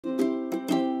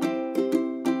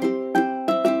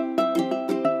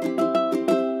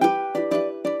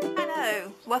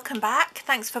welcome back.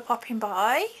 Thanks for popping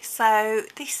by. So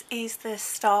this is the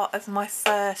start of my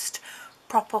first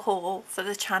proper haul for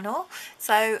the channel.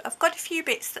 So I've got a few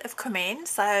bits that have come in,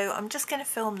 so I'm just going to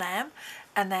film them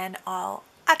and then I'll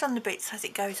add on the bits as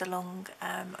it goes along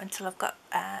until I've got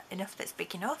enough that's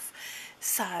big enough.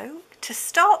 So to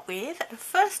start with, the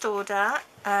first order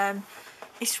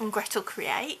is from Gretel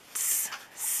Creates.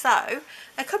 So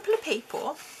a couple of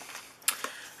people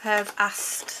have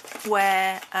asked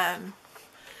where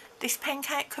this pen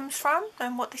comes from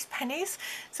and what this pen is.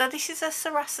 So this is a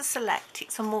Sarasa Select.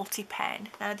 It's a multi-pen.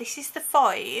 Now this is the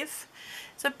 5.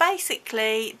 So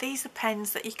basically these are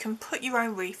pens that you can put your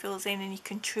own refills in and you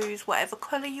can choose whatever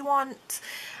colour you want.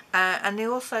 And the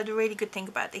really good thing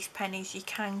about this pen is you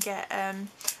can get a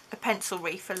pencil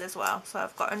refill as well. So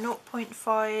I've got a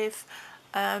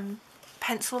 0.5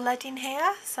 pencil lead in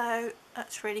here, so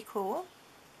that's really cool.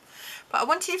 But I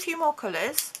wanted a few more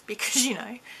colours because, you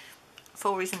know,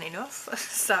 4 isn't enough.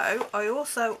 So I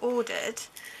also ordered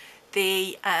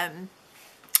the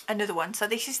another one. So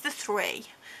this is the 3.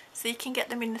 So you can get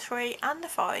them in the 3 and the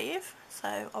 5.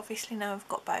 So obviously now I've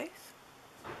got both.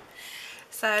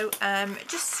 So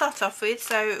just to start off with,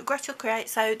 so Gretel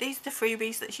Creates, so these are the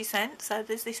freebies that she sent. So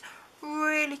there's this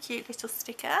really cute little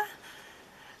sticker.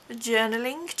 The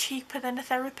journaling, cheaper than a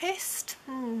therapist.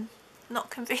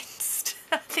 Not convinced.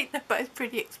 I think they're both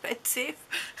pretty expensive.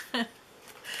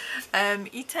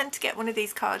 You tend to get one of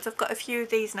these cards. I've got a few of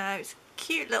these now. It's a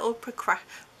cute little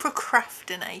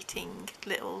procrastinating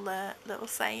little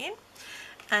saying.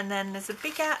 And then there's a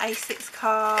bigger A6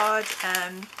 card,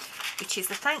 which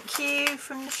is a thank you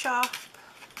from the shop.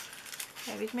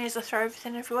 Bear with me as I throw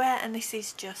everything everywhere. And this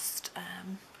is just,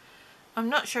 I'm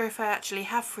not sure if I actually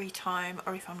have free time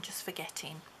or if I'm just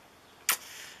forgetting.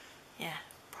 Yeah,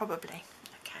 probably.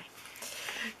 Okay.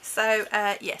 So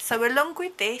yeah, so along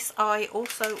with this I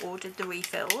also ordered the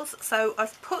refills. So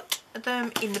I've put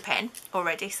them in the pen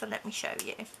already, so let me show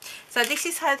you. So this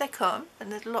is how they come,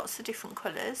 and there's lots of different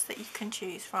colours that you can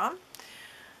choose from.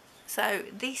 So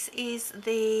this is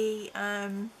the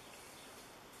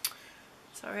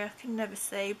sorry, I can never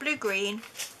see, blue green,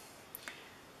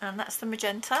 and that's the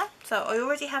magenta. So I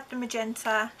already have the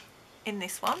magenta in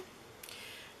this one.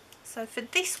 So for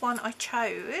this one I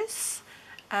chose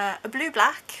a blue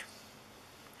black,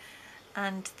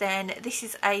 and then this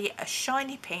is a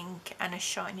shiny pink and a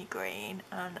shiny green,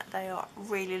 and they are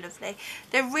really lovely.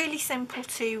 They're really simple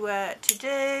to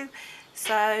do.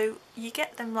 So you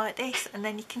get them like this, and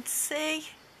then you can see,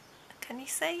 can you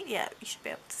see? Yeah, you should be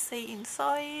able to see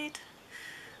inside.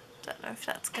 Don't know if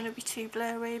that's going to be too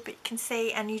blurry, but you can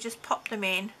see, and you just pop them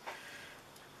in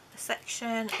a section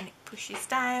and it pushes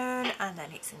down and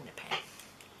then it's in the pen.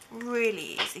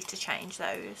 Really easy to change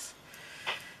those.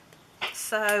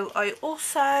 So I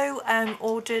also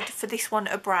ordered for this one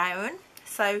a brown.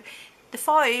 So the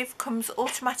 5 comes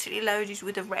automatically loaded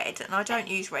with a red, and I don't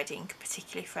use red ink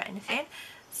particularly for anything.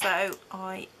 So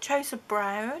I chose a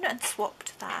brown and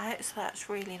swapped that out, so that's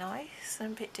really nice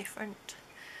and a bit different.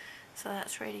 So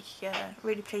that's really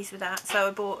really pleased with that. So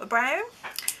I bought a brown,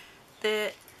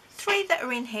 the 3 that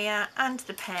are in here, and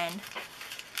the pen,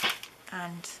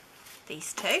 and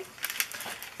these 2.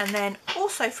 And then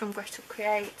also from Gretel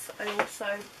Creates I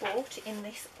also bought in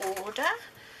this order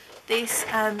this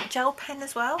gel pen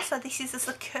as well. So this is a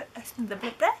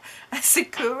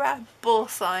Sakura ball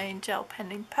sign gel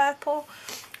pen in purple,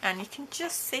 and you can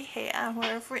just see here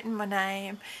where I've written my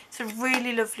name. It's a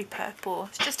really lovely purple.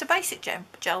 It's just a basic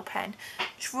gel pen.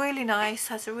 It's really nice,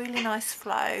 has a really nice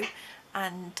flow,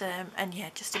 and yeah,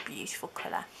 just a beautiful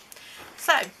colour.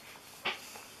 So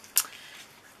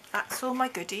that's all my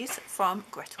goodies from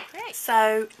Gretel Creates.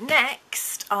 So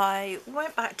next I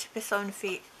went back to Persephone.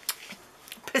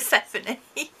 I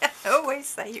always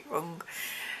say it wrong.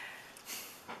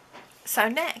 So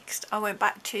next I went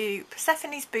back to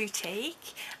Persephone's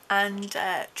boutique and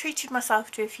treated myself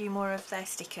to a few more of their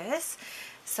stickers.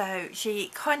 So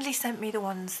she kindly sent me the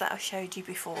ones that I showed you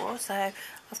before, so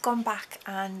I've gone back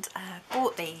and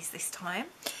bought these this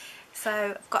time.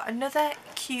 So I've got another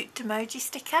cute emoji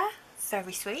sticker,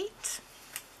 very sweet,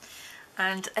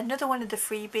 and another one of the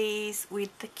freebies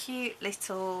with the cute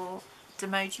little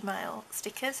Demoji Mail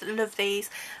stickers. Love these.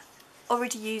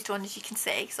 Already used one, as you can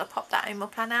see, because I popped that in my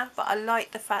planner, but I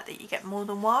like the fact that you get more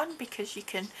than one because you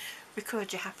can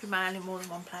record your happy mail in more than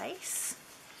one place.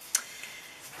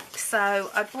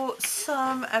 So I bought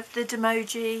some of the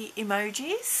Demoji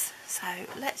emojis. So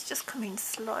let's just come in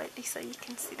slightly so you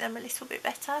can see them a little bit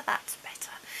better. That's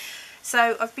better.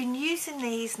 So I've been using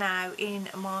these now in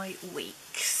my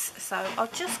weeks, so I'll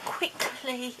just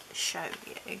quickly show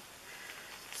you.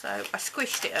 So I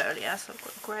squished it earlier, so I've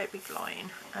got a great big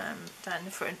line down the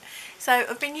front. So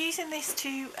I've been using this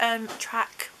to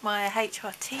track my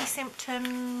HRT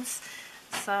symptoms.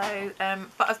 So,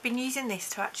 but I've been using this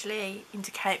to actually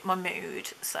indicate my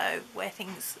mood, so where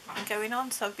things are going on.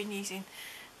 So I've been using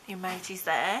the emojis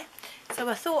there. So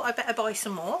I thought I better buy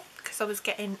some more because I was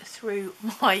getting through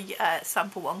my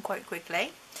sample one quite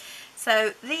quickly.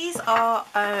 So these are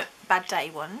bad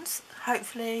day ones.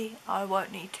 Hopefully I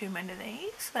won't need too many of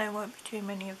these. There won't be too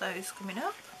many of those coming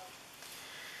up.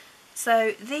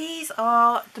 So these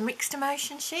are the mixed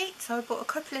emotion sheets. So I bought a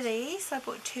couple of these. I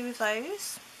bought 2 of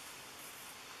those.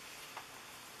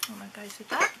 And that goes with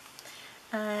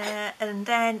that. And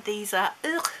then these are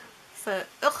ugh for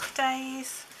ugh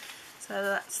days. So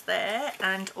that's there.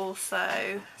 And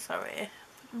also, sorry,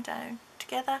 put them down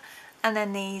together. And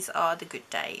then these are the good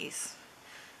days.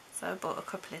 So I bought a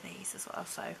couple of these as well,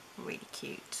 so really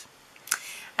cute.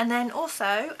 And then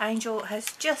also Angel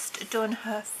has just done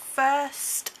her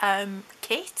first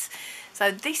kit.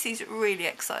 So this is really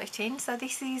exciting. So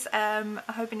this is a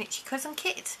Hobonichi Cousin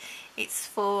kit. It's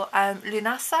for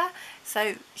Lunasa.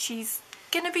 So she's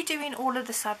going to be doing all of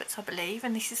the Sabbats, I believe,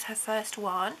 and this is her first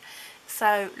one.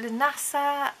 So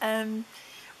Lunasa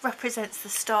represents the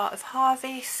start of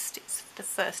harvest. It's the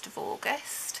 1st of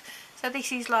August. So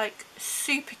this is like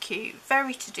super cute,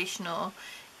 very traditional.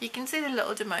 You can see the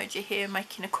little emoji here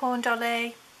making a corn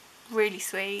dolly, really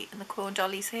sweet, and the corn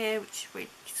dolly's here, which is really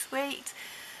sweet.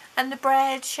 And the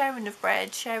bread, sharing of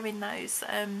bread, sharing those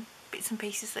bits and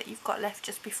pieces that you've got left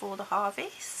just before the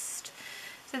harvest.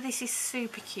 So this is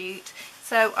super cute.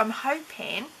 So I'm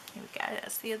hoping, here we go,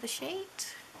 that's the other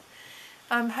sheet.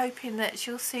 I'm hoping that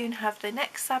she'll soon have the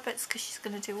next Sabbats because she's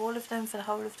going to do all of them for the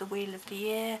whole of the Wheel of the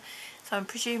Year. So I'm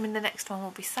presuming the next one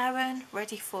will be Samhain,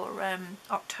 ready for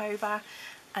October,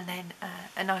 and then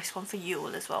a nice one for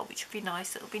Yule as well, which would be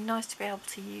nice. It'll be nice to be able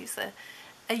to use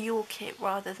a Yule kit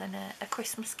rather than a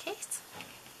Christmas kit.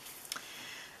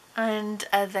 And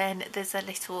then there's a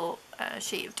little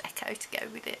sheet of deco to go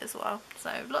with it as well.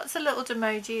 So lots of little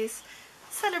emojis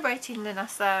celebrating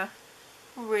Lunasa.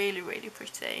 Really, really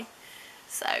pretty.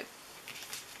 So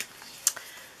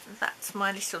that's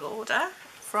my little order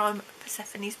from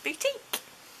Persephone's Boutique.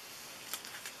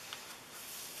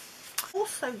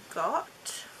 Also got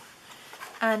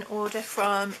an order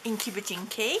from Inky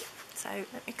Bajinky. So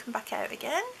let me come back out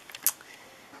again.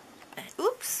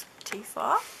 Oops, too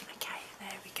far. Okay,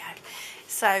 there we go.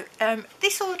 So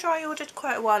this order I ordered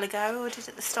quite a while ago. I ordered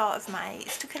at the start of May.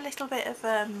 It took a little bit of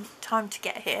time to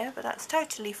get here, but that's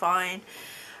totally fine.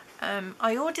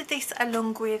 I ordered this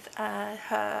along with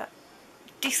her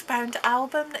discbound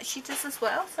album that she does as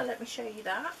well, so let me show you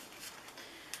that.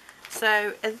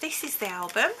 So this is the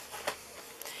album.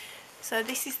 So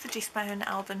this is the discbound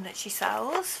album that she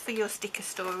sells for your sticker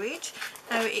storage.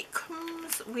 Now it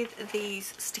comes with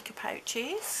these sticker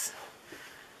pouches.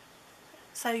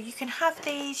 So you can have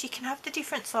these, you can have the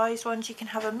different sized ones, you can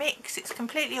have a mix, it's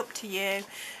completely up to you.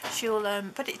 She'll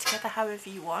put it together however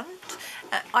you want.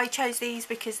 I chose these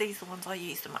because these are the ones I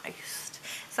use the most.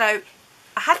 So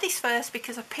I had this first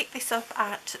because I picked this up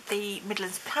at the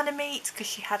Midlands Planner Meet because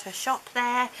she had her shop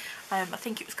there. I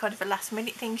think it was kind of a last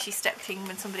minute thing. She stepped in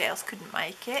when somebody else couldn't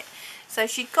make it. So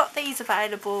she'd got these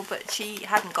available, but she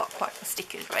hadn't got quite the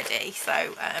stickers ready.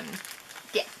 So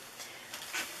yeah.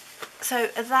 So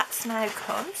that's now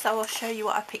come, so I'll show you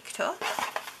what I picked up.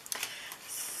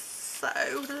 So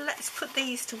let's put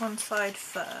these to one side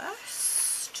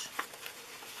first.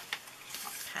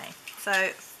 Okay, so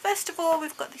first of all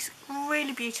we've got this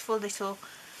really beautiful little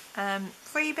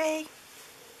freebie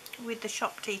with the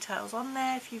shop details on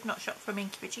there. If you've not shopped from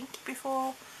Inky Bajinky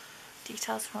before,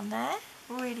 details are on there,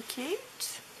 really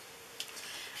cute.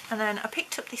 And then I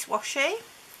picked up this washi.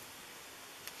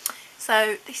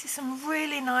 So this is some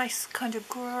really nice kind of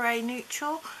grey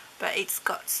neutral, but it's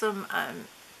got some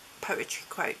poetry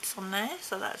quotes on there,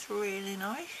 so that's really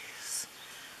nice.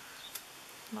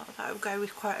 That will go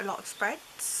with quite a lot of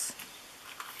spreads.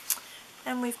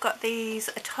 Then we've got these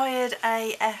Tired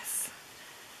AF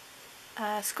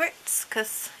scripts,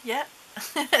 because yeah,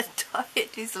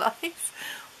 tired is life,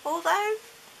 although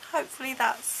hopefully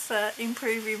that's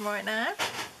improving right now.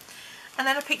 And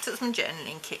then I picked up some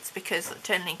journaling kits because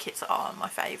journaling kits are my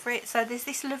favourite. So there's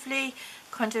this lovely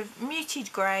kind of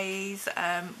muted greys,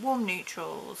 warm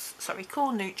neutrals, sorry,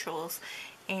 cool neutrals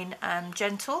in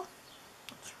gentle.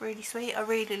 That's really sweet. I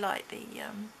really like the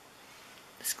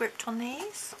script on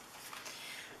these.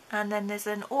 And then there's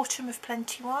an Autumn of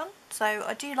Plenty one. So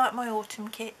I do like my autumn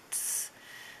kits.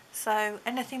 So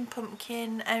anything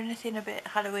pumpkin, anything a bit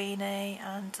Halloween-y,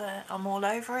 and I'm all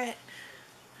over it.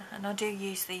 and I do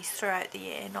use these throughout the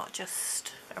year, not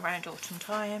just around autumn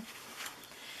time.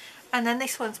 And then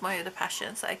this one's my other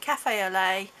passion, so cafe au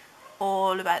lait,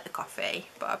 all about the coffee,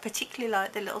 but I particularly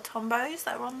like the little tombos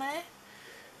that are on there.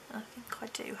 I think I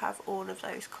do have all of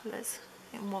those colours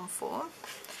in one form.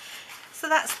 So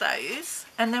that's those.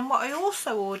 And then what I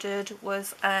also ordered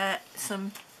was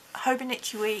some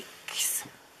Hobonichi Weeks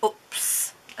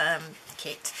Ups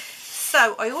kit.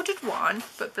 So I ordered one,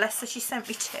 but bless her, she sent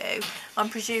me two. I'm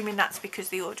presuming that's because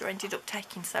the order ended up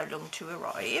taking so long to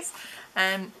arrive.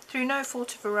 Through no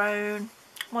fault of her own,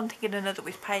 one thing and another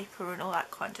with paper and all that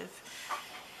kind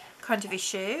of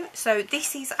issue. So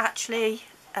this is actually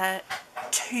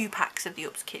 2 packs of the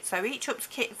Ups kit. So each Ups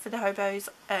kit for the hobos,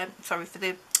 for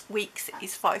the weeks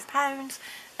is £5,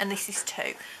 and this is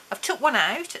 2. I've took one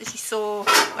out, as you saw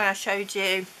when I showed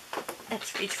you.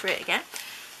 Let's read through it again.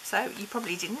 So you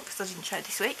probably didn't, because I didn't show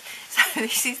this week. So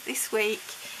this is this week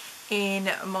in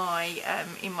my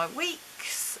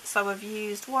weeks. So I've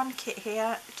used one kit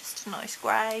here, just a nice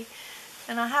grey,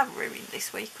 and I have ruined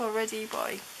this week already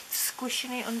by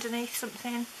squishing it underneath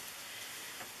something.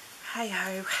 Hey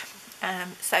ho.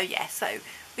 So yeah, so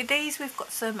with these we've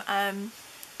got some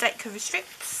date cover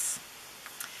strips,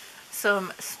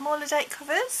 some smaller date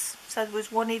covers, so there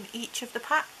was one in each of the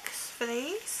packs for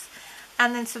these,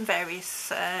 and then some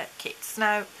various kits.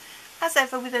 Now, as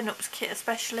ever with an Ups kit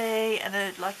especially, and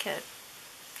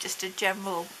just a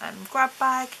general grab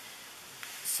bag,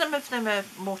 some of them are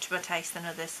more to my taste than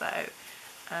others, so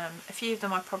a few of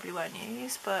them I probably won't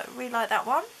use, but really like that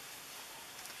one.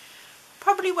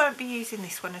 Probably won't be using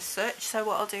this one as such, so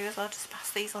what I'll do is I'll just pass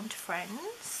these on to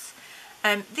friends.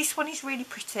 This one is really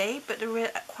pretty, but there are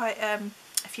quite a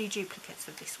few duplicates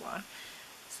of this one.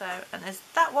 So, and there's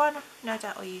that one, no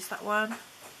doubt I'll use that one.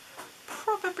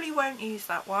 Probably won't use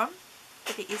that one,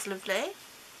 but it is lovely.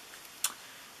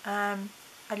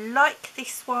 I like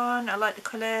this one, I like the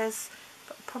colours,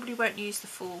 but I probably won't use the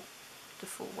full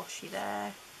washi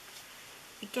there.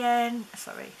 Again,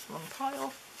 sorry, wrong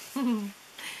pile.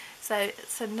 So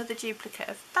it's another duplicate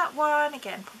of that one.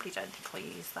 Again, probably don't think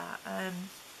I'll use that.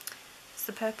 It's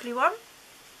the purpley one.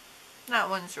 That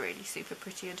one's really super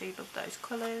pretty. I do love those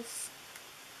colours.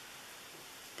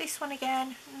 This one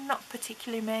again, not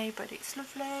particularly me, but it's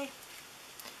lovely.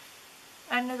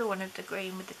 Another one of the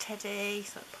green with the teddy,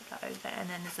 so I'll put that over there, and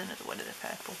then there's another one of the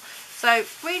purple. So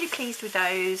really pleased with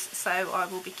those, so I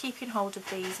will be keeping hold of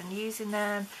these and using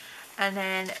them. And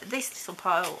then this little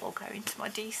pile will go into my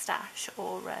D-stash,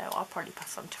 or I'll probably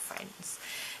pass on to friends.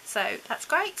 So that's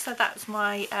great. So that's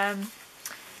my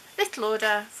little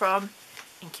order from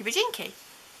Inky Bajinky.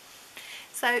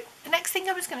 So the next thing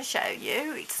I was going to show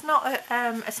you, it's not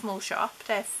a small shop.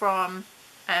 They're from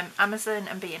Amazon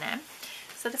and B&M.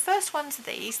 So the first ones are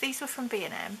these were from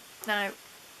B&M. Now,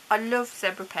 I love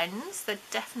zebra pens. They're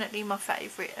definitely my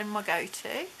favourite and my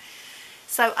go-to.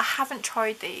 So I haven't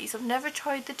tried these. I've never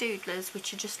tried the Doodlers,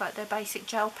 which are just like their basic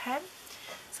gel pen.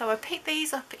 So I picked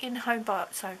these up in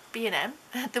B&M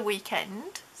at the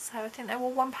weekend. So I think they were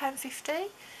 £1.50.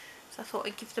 So I thought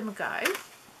I'd give them a go.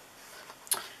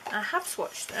 I have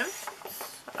swatched them.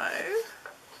 So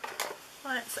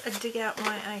let's dig out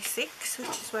my A6,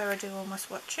 which is where I do all my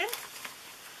swatching.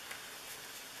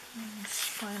 Just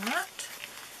find that.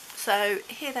 So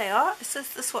here they are. This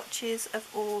is the swatches of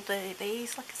all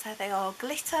these. Like I say, they are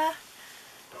glitter.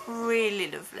 Really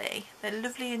lovely. They're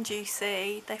lovely and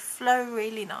juicy. They flow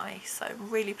really nice. So I'm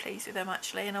really pleased with them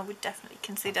actually, and I would definitely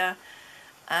consider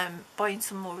buying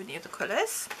some more in the other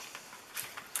colours.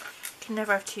 Can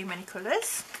never have too many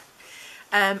colours.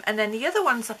 And then the other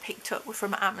ones I picked up were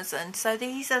from Amazon. So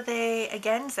these are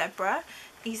again, zebra.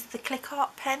 These are the click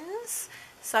art pens.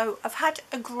 So I've had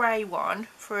a grey one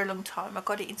for a long time. I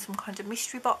got it in some kind of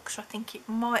mystery box. I think it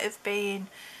might have been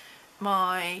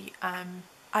my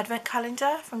advent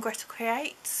calendar from Gretel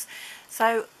Creates.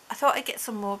 So I thought I'd get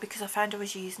some more because I found I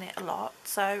was using it a lot.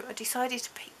 So I decided to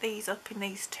pick these up in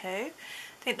these two. I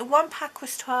think the one pack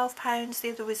was £12, the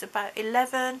other was about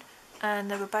 11, and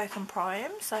they were both on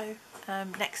Prime. So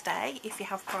next day if you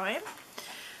have Prime.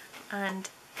 And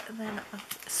then I've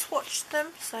swatched them.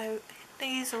 So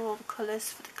these are all the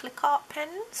colours for the click art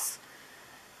pens.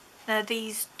 Now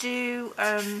these do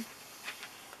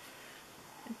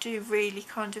really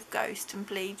kind of ghost and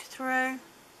bleed through,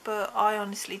 but I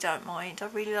honestly don't mind. I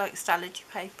really like Stalogy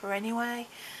paper anyway,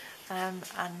 and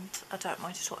I don't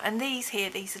mind at all. And these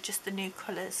are just the new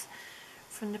colours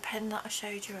from the pen that I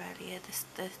showed you earlier,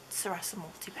 the Sarasa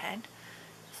Multi pen.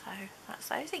 So that's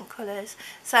those ink colours.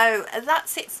 So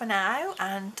that's it for now,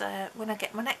 and when I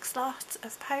get my next lot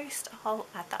of post, I'll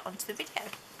add that onto the video.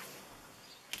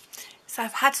 So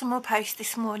I've had some more posts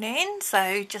this morning,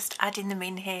 so just adding them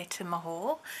in here to my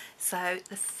haul. So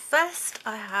the first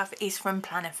I have is from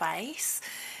Plannerface.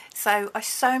 So I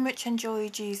so much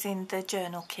enjoyed using the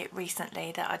journal kit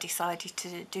recently that I decided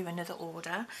to do another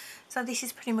order. So this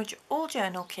is pretty much all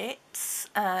journal kits,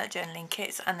 journaling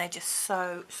kits, and they're just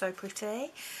so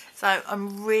pretty. So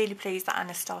I'm really pleased that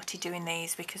Anna started doing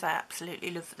these because I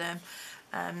absolutely love them.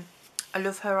 I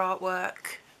love her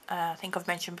artwork. I think I've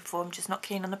mentioned before, I'm just not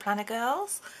keen on the planner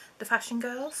girls, the fashion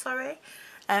girls, sorry.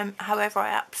 However, I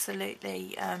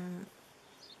absolutely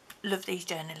love these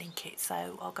journaling kits,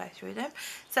 so I'll go through them.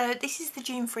 So this is the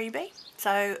June freebie,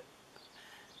 so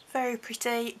very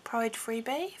pretty Pride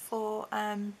freebie for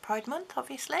Pride month,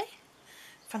 obviously.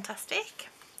 Fantastic.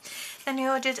 Then I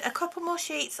ordered a couple more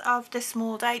sheets of the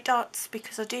small date dots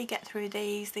because I do get through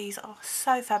these. These are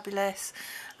so fabulous.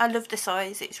 I love the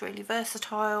size, it's really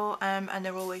versatile, and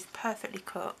they're always perfectly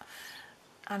cut.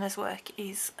 Anna's work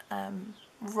is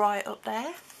right up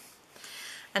there.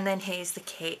 And then here's the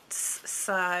kits.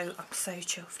 So I'm so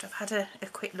chuffed. I've had a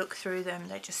quick look through them.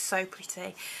 They're just so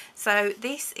pretty. So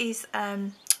this is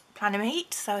Planner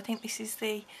Meet. So I think this is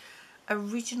the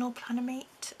original Planner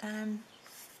Meet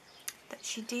that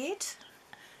she did.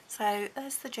 So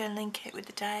there's the journaling kit with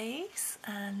the days,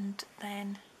 and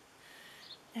then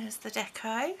there's the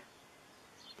deco.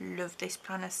 Love this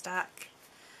planner stack.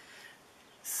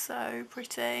 So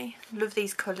pretty. Love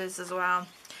these colours as well.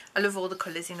 I love all the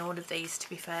colours in all of these, to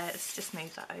be fair. Let's just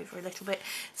move that over a little bit.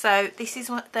 So this is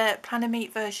what the Planner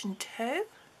Meet version 2.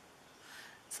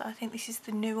 So I think this is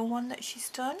the newer one that she's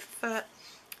done for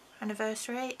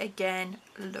anniversary. Again,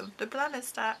 love the planner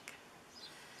stack.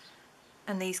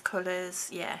 And these colours,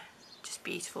 yeah, just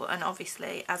beautiful. And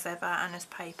obviously, as ever, Anna's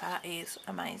paper is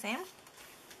amazing.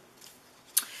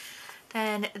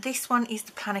 Then this one is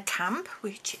the Planner Camp,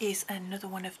 which is another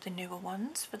one of the newer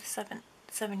ones for the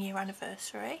 7-year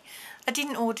anniversary. I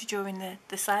didn't order during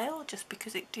the sale just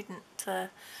because it didn't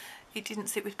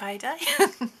sit with payday.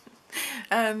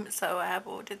 So I have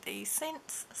ordered these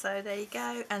since. So there you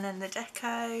go. And then the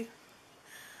deco.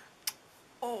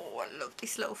 Oh, I love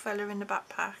this little fella in the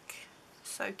backpack.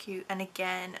 So cute. And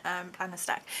again, planner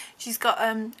stack. She's got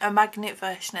a magnet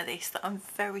version of this that I'm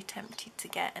very tempted to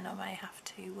get, and I may have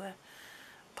to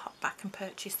pop back and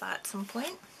purchase that at some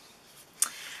point.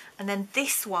 And then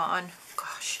this one,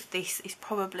 gosh, this is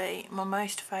probably my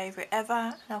most favourite ever,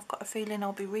 and I've got a feeling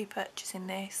I'll be repurchasing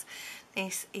this.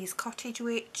 This is Cottage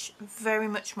Witch, very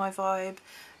much my vibe,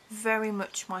 very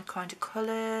much my kind of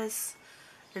colours.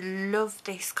 I love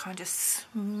this kind of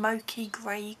smoky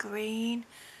grey green,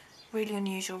 really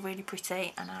unusual, really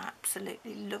pretty, and I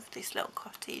absolutely love this little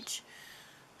cottage.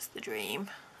 That's the dream,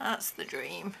 that's the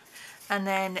dream. And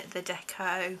then the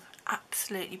deco,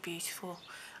 absolutely beautiful.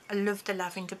 I love the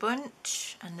lavender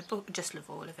bunch, and the book, just love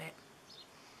all of it.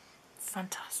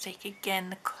 Fantastic. Again,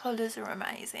 the colours are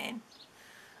amazing.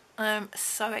 I'm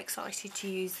so excited to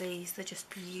use these, they're just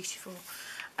beautiful.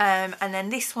 And then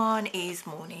this one is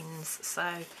mornings,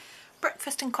 so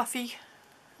breakfast and coffee,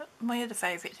 my other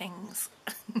favourite things.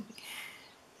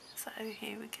 So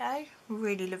here we go,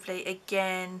 really lovely.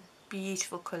 Again,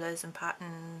 beautiful colours and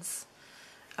patterns.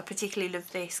 I particularly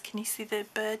love this. Can you see the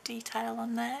bird detail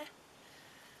on there?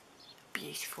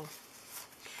 Beautiful.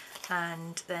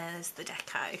 And there's the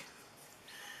deco.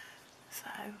 So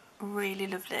really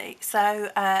lovely. So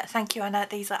thank you, Anna.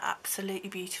 These are absolutely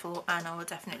beautiful, and I will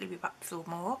definitely be back for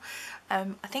more.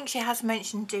 I think she has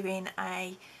mentioned doing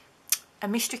a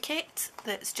mystery kit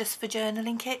that's just for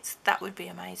journaling kits. That would be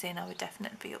amazing. I would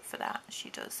definitely be up for that. She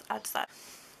does add that.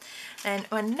 Then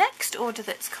my next order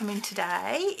that's coming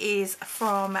today is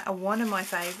from one of my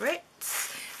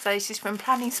favourites. So this is from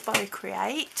Plannerface by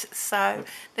Create. So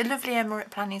the lovely Emma at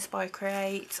Plannerface by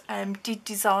Create did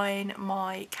design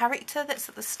my character that's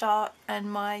at the start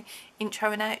and my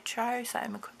intro and outro. So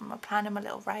my planner, my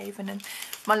little raven, and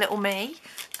my little me.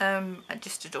 I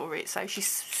just adore it. So she's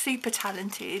super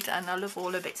talented, and I love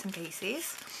all her bits and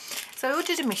pieces. So I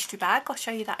ordered a mystery bag. I'll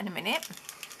show you that in a minute.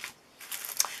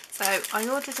 So I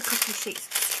ordered a couple of sheets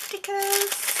of stickers.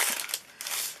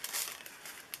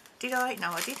 Did I?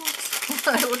 No, I didn't.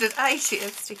 I ordered a sheet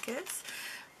of stickers,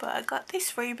 but I got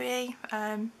this freebie,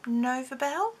 Nova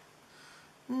Bell.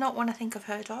 Not one I think I've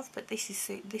heard of, but this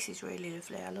is really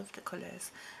lovely. I love the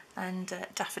colours. And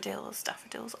daffodils.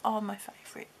 Daffodils are my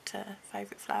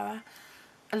favourite flower.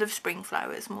 I love spring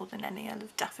flowers more than any. I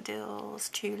love daffodils,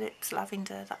 tulips,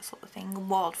 lavender, that sort of thing.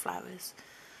 Wildflowers.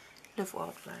 Love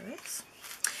wildflowers.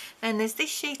 Then there's this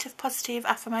sheet of positive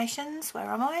affirmations. Where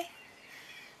am I?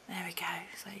 There we go.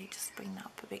 So you just bring that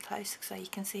up a bit closer so you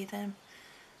can see them.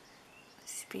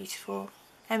 This is beautiful.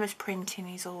 Emma's printing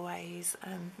is always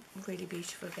really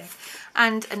beautiful again.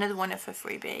 And another one of her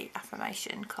freebie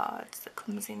affirmation cards that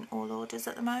comes in all orders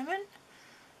at the moment.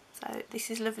 So this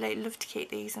is lovely. Love to keep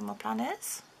these in my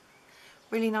planners.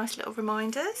 Really nice little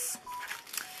reminders.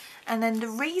 And then the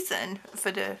reason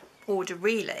for the order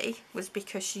really was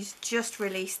because she's just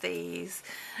released these,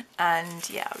 and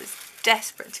yeah, I was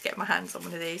desperate to get my hands on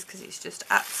one of these because it's just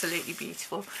absolutely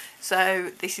beautiful.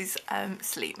 So this is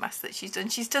sleep mask that she's done.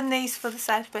 She's done these for the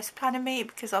Southwest Planner Meet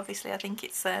because obviously I think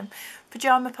it's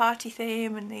pyjama party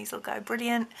theme, and these will go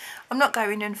brilliant. I'm not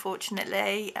going,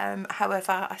 unfortunately,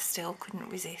 however I still couldn't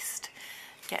resist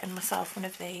getting myself one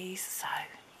of these. So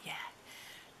yeah,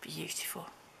 beautiful,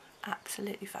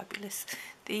 absolutely fabulous.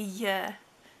 The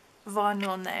vinyl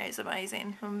on there is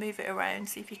amazing. I'll move it around,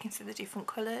 see if you can see the different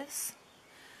colours.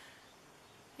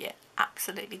 Yeah,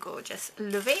 absolutely gorgeous.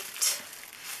 Love it.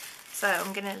 So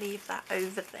I'm going to leave that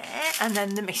over there. And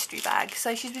then the mystery bag.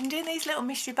 So she's been doing these little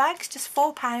mystery bags, just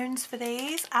 £4 for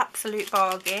these. Absolute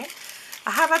bargain.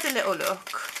 I have had a little look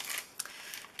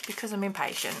because I'm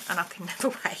impatient and I can never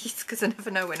wait because I never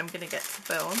know when I'm going to get to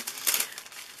film.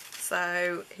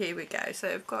 So here we go. So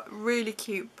I've got really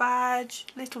cute badge,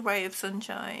 little ray of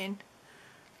sunshine.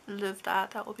 Love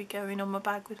that. That will be going on my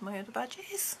bag with my other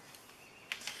badges.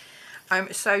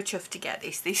 I'm so chuffed to get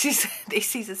this. This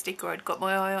is a sticker I'd got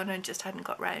my eye on and just hadn't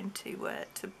got round to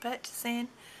purchasing.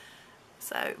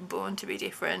 So Born to be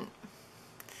Different.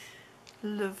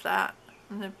 Love that.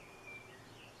 And the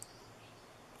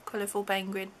colourful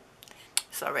penguin.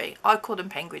 Sorry, I call them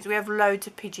penguins. We have loads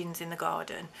of pigeons in the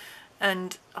garden.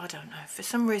 And I don't know, for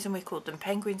some reason we called them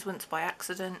penguins once by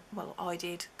accident. Well, I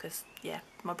did, because, yeah,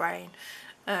 my brain.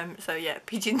 So, yeah,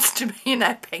 pigeons to me and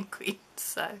they're penguins.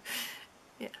 So,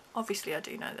 yeah, obviously I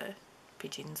do know they're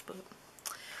pigeons, but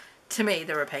to me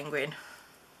they're a penguin.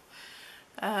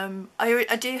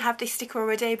 I do have this sticker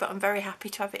already, but I'm very happy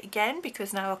to have it again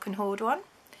because now I can hoard one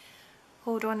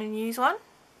and use one.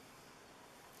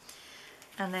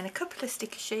 And then a couple of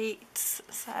sticker sheets.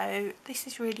 So this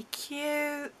is really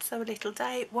cute. So a little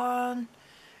date one,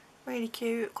 really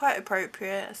cute, quite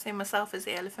appropriate. I see myself as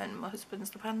the elephant and my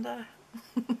husband's the panda.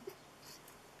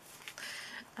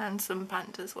 And some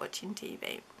pandas watching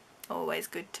TV. Always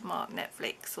good to mark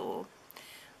Netflix or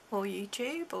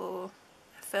YouTube or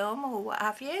a film or what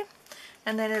have you.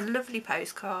 And then a lovely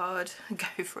postcard.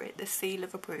 Go for it, the seal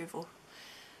of approval.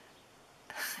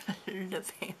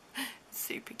 Love him,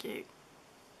 super cute.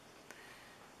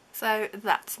 So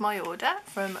that's my order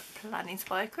from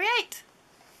Plannerface Create.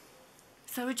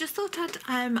 So I just thought I'd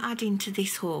add into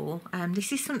this haul.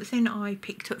 This is something I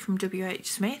picked up from WH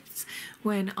Smith's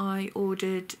when I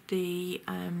ordered the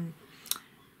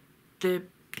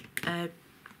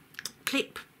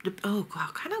clip. Oh god,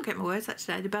 I cannot get my words out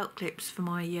today. The belt clips for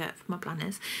my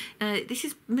planners. This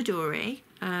is Midori,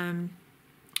 and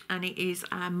it is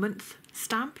a month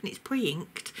stamp and it's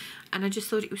pre-inked, and I just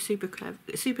thought it was super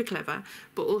clever,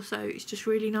 but also it's just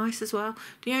really nice as well.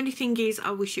 The only thing is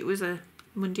I wish it was a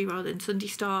Monday rather than Sunday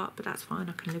start, but that's fine,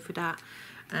 I can live with that.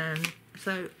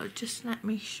 So just let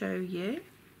me show you.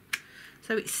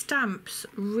 So it stamps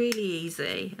really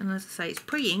easy, and as I say, it's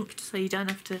pre-inked, so you don't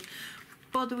have to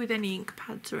bother with any ink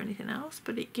pads or anything else,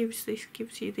 but it gives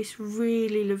you this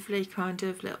really lovely kind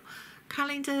of little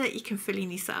calendar that you can fill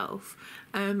in yourself,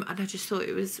 and I just thought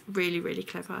it was really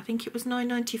clever. I think it was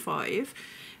 £9.95,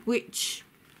 which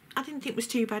I didn't think was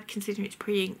too bad considering it's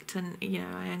pre-inked, and you know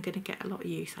I am going to get a lot of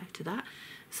use out of that.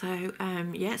 So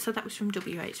yeah, so that was from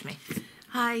WH Smith.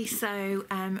 Hi, so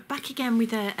back again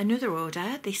with another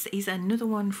order. This is another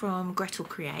one from Gretel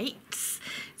Creates.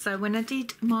 So when I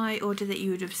did my order that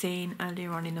you would have seen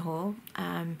earlier on in the haul,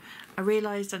 I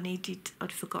realised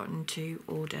I'd forgotten to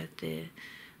order the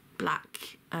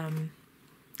black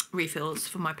refills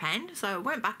for my pen, so I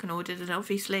went back and ordered, and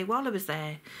obviously while I was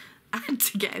there I had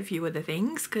to get a few other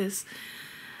things because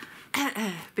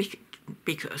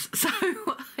so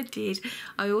I did.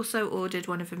 I also ordered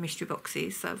one of the mystery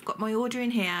boxes, so I've got my order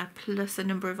in here plus a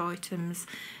number of items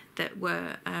that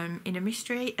were in a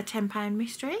mystery, a £10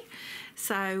 mystery.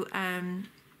 So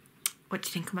what do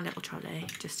you think of my little trolley,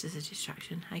 just as a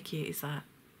distraction? How cute is that?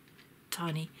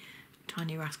 Tiny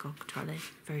rascal trolley,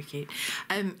 very cute.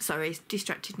 Sorry,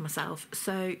 distracted myself.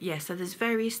 So yeah, so there's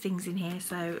various things in here,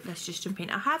 so let's just jump in.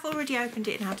 I have already opened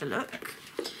it and had a look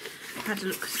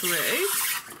through.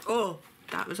 Oh,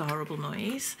 that was a horrible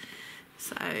noise.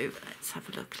 So let's have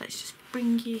a look. Let's just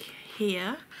bring you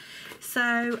here.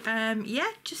 So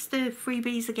yeah, just the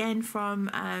freebies again from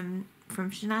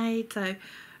Sinead. So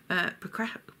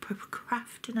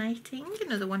procrastinating,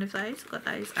 another one of those. I've got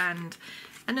those, and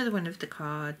another one of the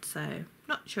cards, so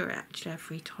not sure actually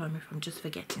every time if I'm just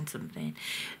forgetting something.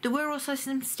 There were also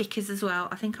some stickers as well.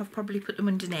 I think I've probably put them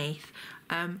underneath.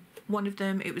 One of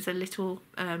them, it was a little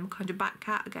kind of back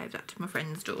cat. I gave that to my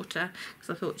friend's daughter because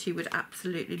I thought she would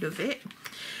absolutely love it.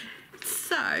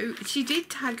 So she did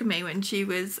tag me when she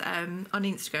was on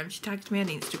Instagram. She tagged me on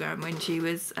Instagram when she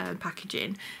was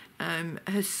packaging.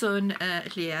 Her son,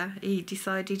 Leah, he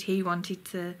decided he wanted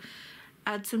to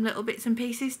add some little bits and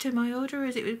pieces to my order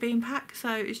as it was being packed,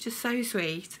 so it's just so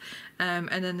sweet.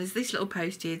 And then there's this little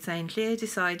posted saying Claire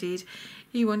decided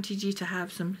he wanted you to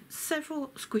have several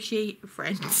squishy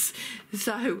friends.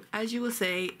 So as you will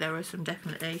see, there are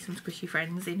definitely some squishy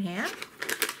friends in here.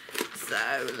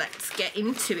 So let's get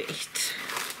into it.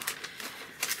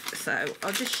 So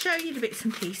I'll just show you the bits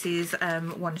and pieces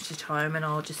one at a time, and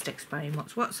I'll just explain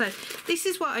what's what. So this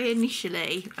is what I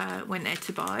initially went there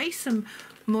to buy, some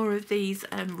more of these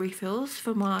refills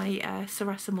for my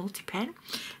Sarasa multi pen.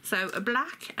 So a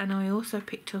black, and I also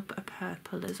picked up a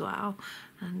purple as well.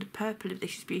 And the purple of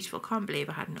this is beautiful. I can't believe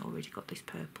I hadn't already got this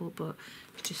purple, but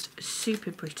it's just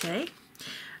super pretty.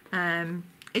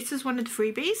 This is one of the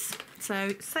freebies.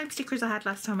 So same sticker as I had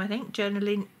last time, I think.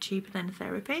 Journaling cheaper than a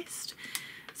therapist.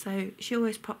 So she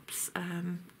always pops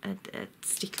a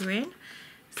sticker in.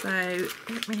 So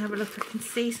let me have a look. I can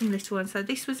see some little ones. So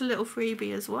this was a little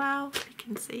freebie as well. You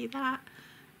can see that.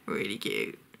 Really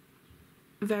cute.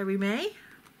 Very me.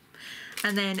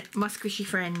 And then my squishy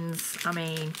friends. I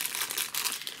mean,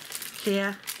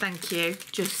 Clear, thank you.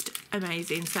 Just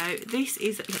amazing. So this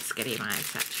is, let's get him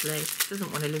out actually.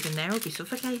 Doesn't want to live in there, he'll be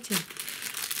suffocating.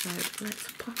 So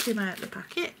let's pop him out of the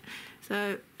packet.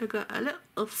 So I've got a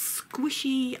little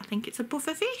squishy, I think it's a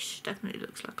pufferfish. Definitely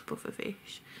looks like a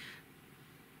pufferfish.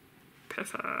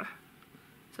 Puffer.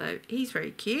 So he's very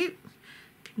cute.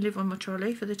 Can live on my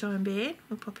trolley for the time being.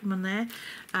 We'll pop him on there.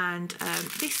 And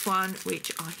this one,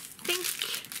 which I think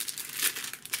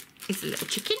is a little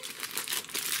chicken.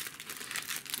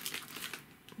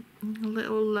 A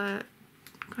little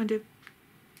kind of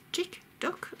chick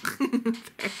duck.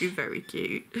 Very, very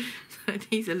cute. So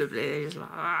these are lovely. They're just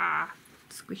like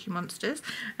squishy monsters.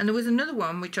 And there was another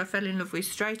one which I fell in love with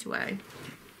straight away,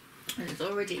 and it's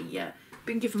already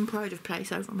been given pride of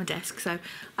place over on my desk. So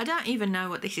I don't even know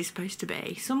what this is supposed to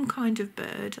be. Some kind of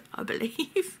bird, I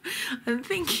believe. I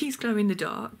think he's glow in the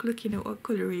dark, looking at what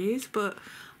colour he is, but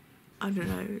I don't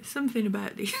know, something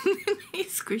about this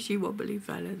squishy wobbly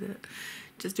fella that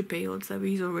just appealed. So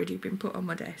he's already been put on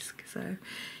my desk. So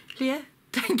yeah,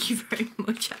 thank you very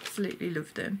much, absolutely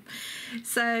love them.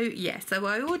 So yeah, so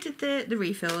I ordered the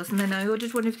refills, and then I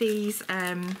ordered one of these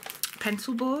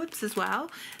pencil boards as well.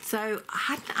 So I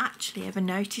hadn't actually ever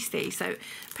noticed these. So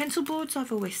pencil boards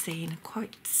I've always seen are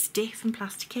quite stiff and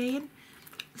plasticky, and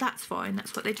that's fine,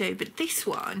 that's what they do. But this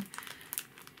one,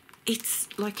 it's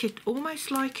like almost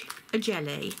like a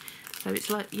jelly. So it's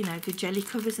like, you know, the jelly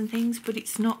covers and things, but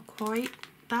it's not quite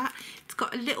that. It's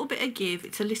got a little bit of give,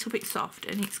 it's a little bit soft,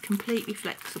 and it's completely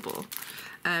flexible.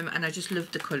 And I just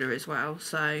love the colour as well.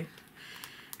 So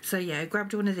yeah, I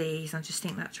grabbed one of these. I just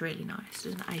think that's really nice.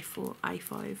 There's an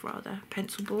A5 rather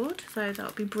pencil board. So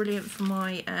that'll be brilliant for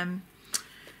my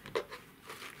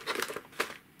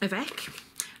Avec.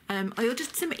 I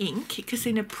ordered some ink because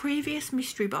in a previous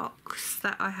mystery box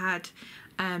that I had,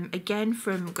 again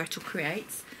from Gretel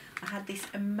Creates, I had this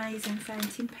amazing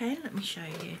fountain pen. Let me show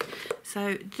you.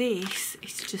 So this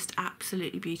is just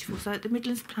absolutely beautiful. So at the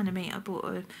Midlands Planner Meet, I bought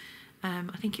a,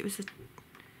 I think it was a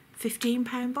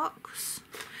 £15 box.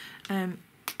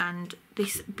 And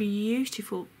this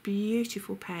beautiful,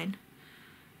 beautiful pen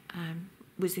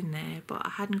was in there, but I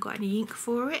hadn't got any ink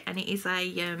for it. And it is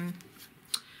a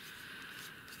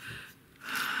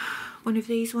one of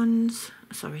these ones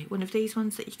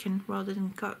that you can, rather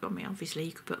than, I mean obviously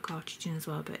you could put a cartridge in as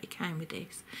well, but it came with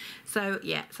this. So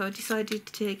yeah, so I decided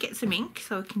to get some ink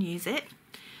so I can use it,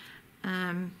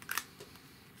 because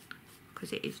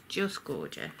it is just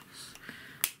gorgeous.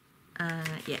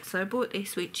 Yeah, so I bought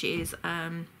this, which is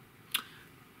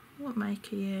what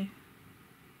make are you?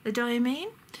 The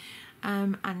Diamine,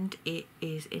 and it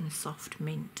is in a soft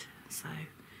mint. So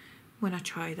when I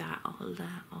try that,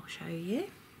 I'll show you.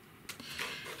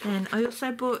 And I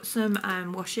also bought some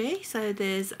washi. So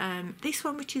there's this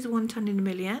one, which is a 1 ton in a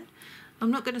million.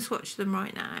 I'm not going to swatch them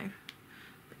right now,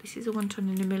 but this is a 1 ton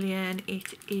in a million.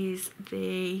 It is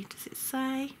the, does it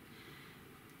say?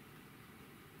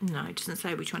 No, it doesn't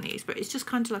say which one it is, but it's just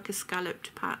kind of like a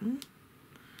scalloped pattern.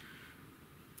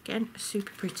 Again,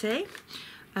 super pretty.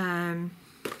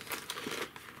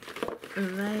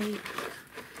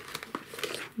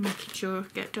 making sure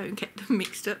I don't get them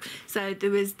mixed up. So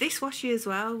there was this washi as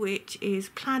well, which is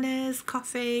planners,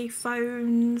 coffee,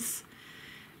 phones.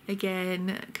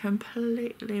 Again,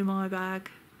 completely my bag.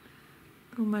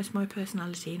 Almost my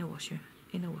personality in a washi.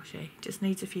 Just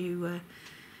needs a few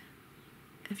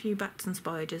bats and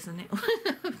spiders and it'll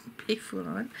be full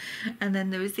on. And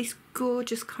then there was this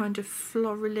gorgeous kind of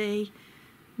florally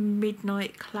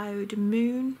midnight cloud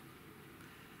moon.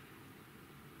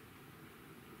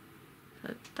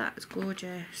 So that's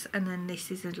gorgeous. And then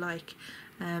this is like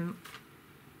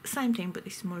same thing, but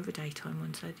this is more of a daytime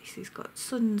one. So this has got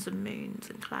suns and moons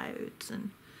and clouds,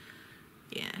 and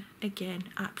yeah, again,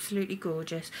 absolutely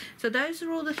gorgeous. So those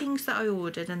are all the things that I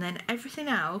ordered, and then everything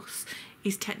else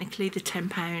is technically the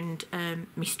 £10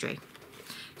 mystery.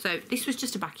 So this was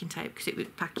just a backing tape, because it was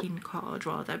backing card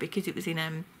rather, because it was in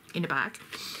a bag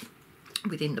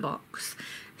within the box.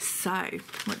 So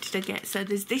what did I get? So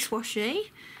there's this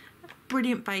washi,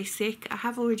 brilliant basic. I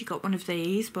have already got one of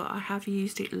these, but I have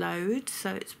used it loads,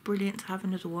 so it's brilliant to have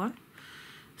another one.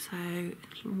 So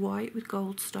white with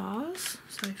gold stars,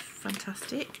 so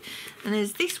fantastic. And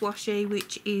there's this washi,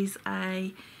 which is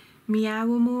a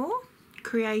Meow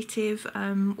creative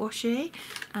washi,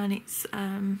 and it's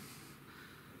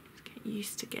get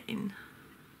used to getting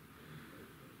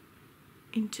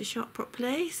into shot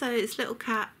properly. So it's little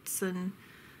cats and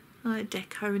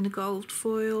deco in the gold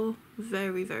foil.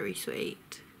 Very, very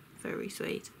sweet, very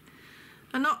sweet.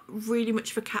 I'm not really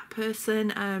much of a cat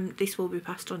person. This will be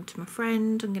passed on to my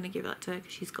friend. I'm going to give that to her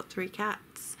because she's got 3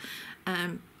 cats.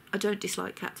 I don't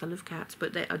dislike cats, I love cats,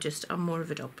 but I'm more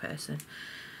of a dog person.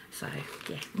 So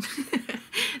yeah.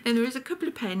 Then there is a couple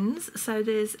of pens. So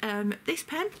there's this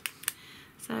pen.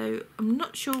 So I'm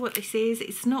not sure what this is.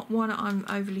 It's not one I'm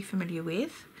overly familiar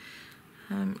with.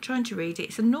 I'm trying to read it.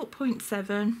 It's a 0.7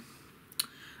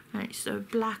 and it's a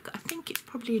black. I think it's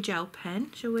probably a gel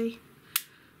pen. Shall we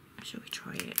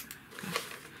try it? Okay.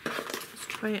 Let's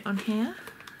try it on here.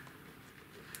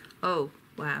 Oh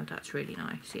wow, that's really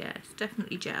nice. Yeah, it's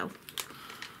definitely gel.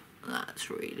 That's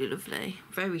really lovely.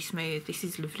 Very smooth. This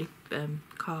is lovely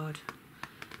card.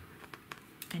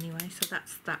 Anyway, so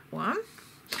that's that one.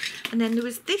 And then there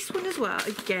was this one as well.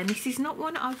 Again, this is not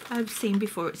one I've seen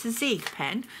before. It's a Zig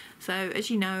pen. So as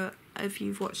you know, if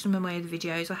you've watched some of my other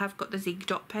videos, I have got the Zig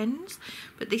dot pens,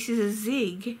 but this is a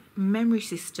Zig memory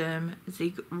system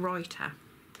Zig writer.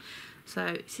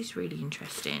 So this is really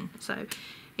interesting. So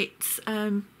it's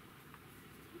on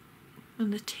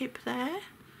the tip there.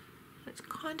 It's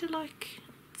kind of like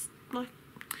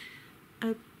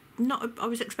a I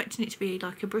was expecting it to be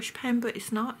like a brush pen, but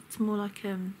it's not. It's more like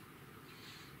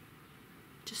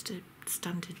just a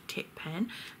standard tip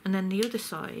pen. And then the other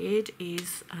side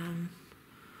is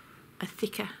a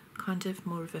thicker, kind of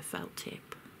more of a felt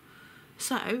tip.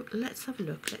 So let's have a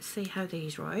look. Let's see how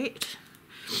these write.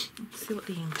 Let's see what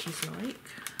the ink is like.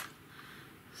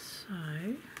 So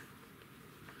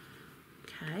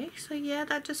okay, so yeah,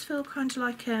 that does feel kind of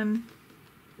like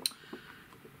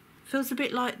feels a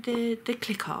bit like the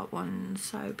click art ones,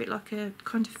 so a bit like a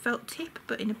kind of felt tip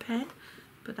but in a pen.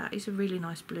 But that is a really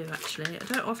nice blue actually. I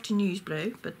don't often use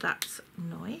blue, but that's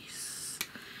nice.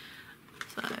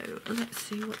 So let's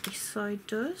see what this side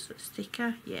does. It's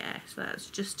thicker, yeah, so that's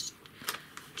just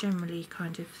generally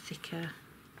kind of thicker.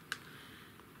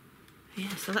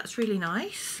 Yeah, so that's really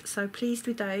nice. So pleased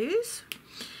with those.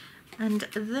 And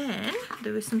then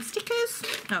there were some stickers.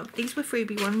 Oh, these were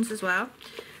freebie ones as well.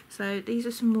 So these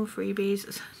are some more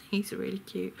freebies. These are really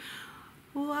cute.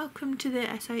 Welcome to the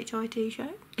SHIT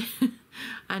show.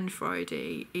 And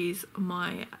Friday is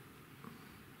my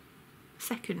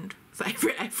second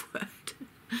favourite F word.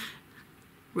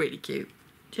 Really cute.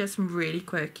 She has some really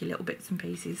quirky little bits and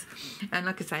pieces. And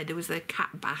like I say, there was a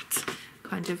cat bat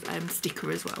kind of sticker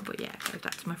as well, but yeah, so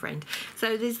that's my friend.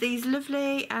 So there's these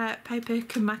lovely paper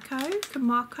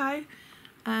Kamako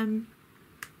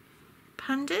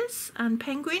pandas and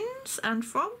penguins and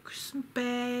frogs and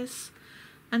bears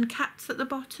and cats at the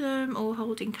bottom, all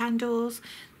holding candles.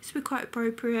 This would be quite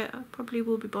appropriate. I probably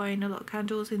will be buying a lot of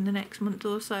candles in the next month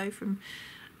or so from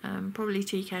probably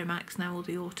TK Maxx now. All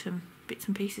the autumn bits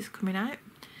and pieces coming out,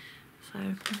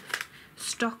 so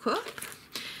stock up.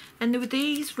 And there were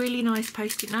these really nice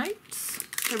post-it notes.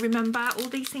 So remember, all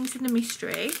these things in the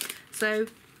mystery, so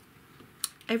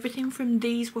everything from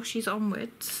these washes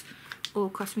onwards all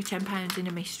cost me £10 in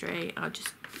a mystery. I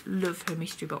just love her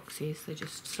mystery boxes. They're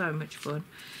just so much fun.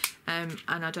 And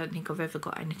I don't think I've ever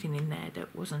got anything in there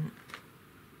that wasn't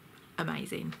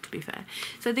amazing, to be fair.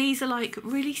 So these are like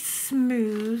really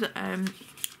smooth,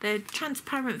 they're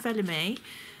transparent vellum-y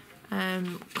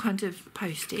kind of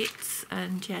post-its,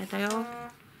 and yeah, they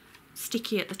are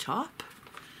sticky at the top.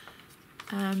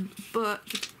 but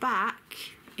the back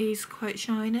is quite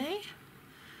shiny.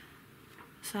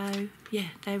 So yeah,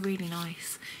 they're really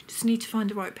nice. Just need to find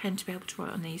the right pen to be able to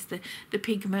write on these. The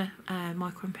Pigma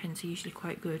micron pens are usually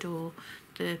quite good, or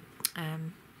the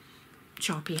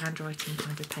Sharpie handwriting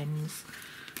kind of pens.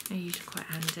 They're usually quite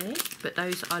handy, but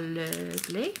those are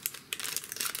lovely.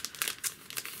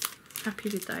 Happy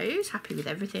with those, happy with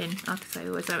everything, like I say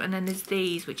always. And then there's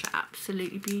these, which are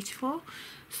absolutely beautiful.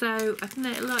 So I think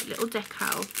they're like little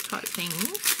decal type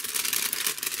things,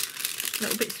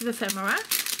 little bits of ephemera,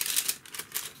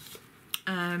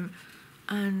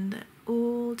 and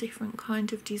all different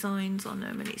kind of designs on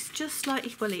them. And it's just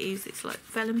like, well, it's like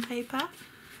vellum paper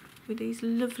with these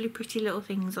lovely pretty little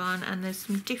things on. And there's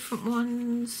some different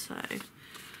ones, so let me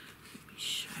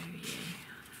show you.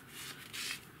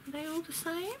 Are they all the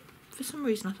same? For some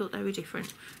reason I thought they were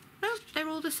different. No, they're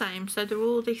all the same. So they're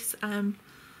all this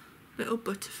little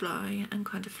butterfly and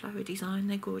kind of flower design.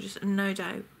 They're gorgeous, and no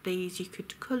doubt these you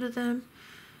could colour them.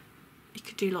 You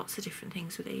could do lots of different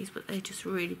things with these, but they're just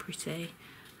really pretty.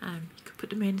 You could put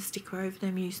them in, a sticker over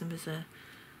them, use them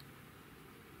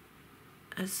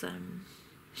as an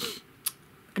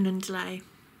underlay.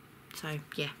 So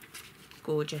yeah,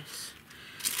 gorgeous,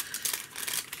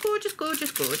 gorgeous,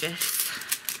 gorgeous, gorgeous.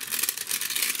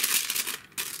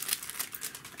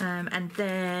 And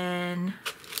then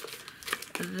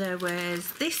there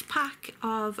was this pack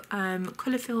of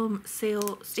colour film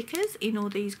seal stickers in all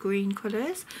these green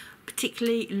colours.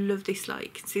 Particularly love this, like, you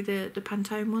can see the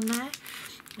Pantone one there.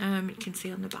 You can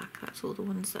see on the back, that's all the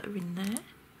ones that are in there.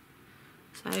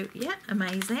 So yeah,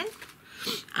 amazing.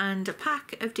 And a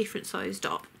pack of different size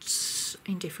dots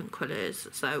in different colours,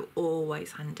 so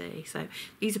always handy. So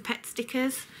these are pet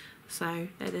stickers, so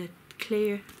they're the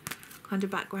clear kind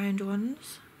of background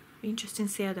ones. Be interesting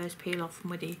to see how those peel off,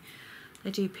 and whether they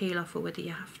do peel off or whether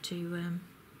you have to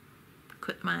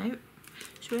cut them out.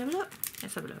 Shall we have a look?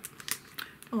 Let's have a look.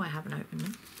 Oh, I haven't opened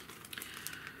them.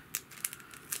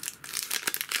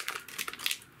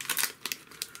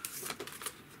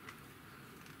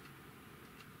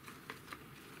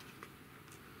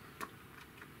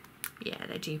 Yeah,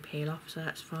 they do peel off, so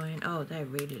that's fine. Oh, they're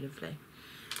really lovely.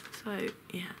 So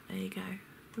yeah, there you go.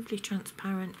 Lovely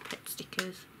transparent pet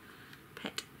stickers,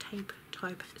 pet tape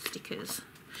type stickers.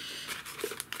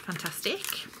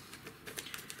 Fantastic.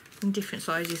 In different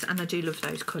sizes, and I do love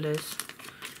those colours.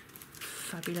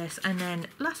 Fabulous. And then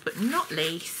last but not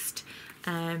least,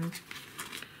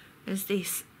 is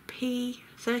this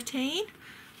P13,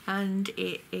 and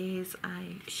it is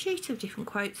a sheet of different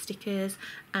quote stickers,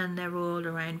 and they're all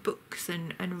around books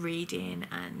and reading,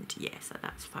 and yeah, so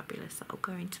that's fabulous. That'll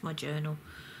go into my journal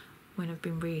when I've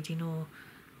been reading or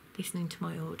listening to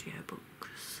my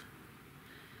audiobooks.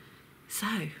 So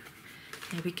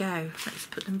there we go. Let's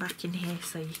put them back in here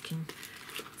so you can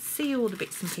see all the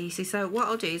bits and pieces. So what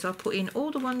I'll do is I'll put in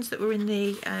all the ones that were in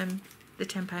the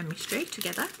 £10 mystery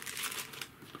together.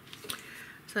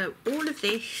 So all of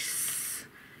this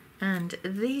and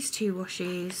these two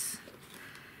washes,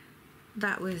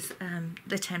 that was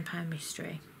the £10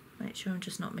 mystery. Make sure I'm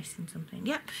just not missing something.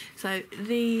 Yep. So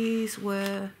these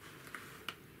were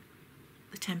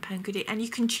the £10 goodie, and you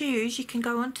can choose, you can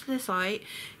go onto the site,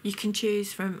 you can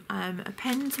choose from a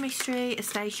pens mystery, a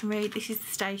stationery. This is the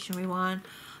stationery one.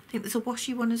 I think there's a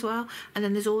washi one as well, and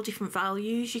then there's all different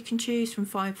values you can choose from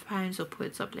 £5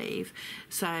 upwards, I believe.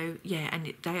 So yeah,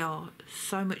 and they are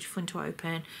so much fun to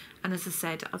open, and as I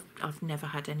said, I've never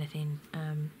had anything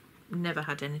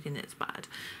that's bad.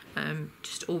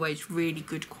 Just always really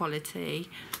good quality,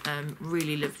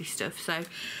 really lovely stuff. So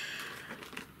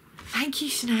thank you,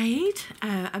 Sinead.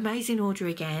 Amazing order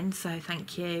again, so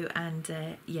thank you.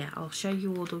 And yeah, I'll show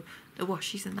you all the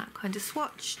washes and that kind of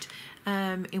swatched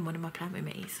in one of my Plan With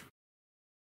Me's.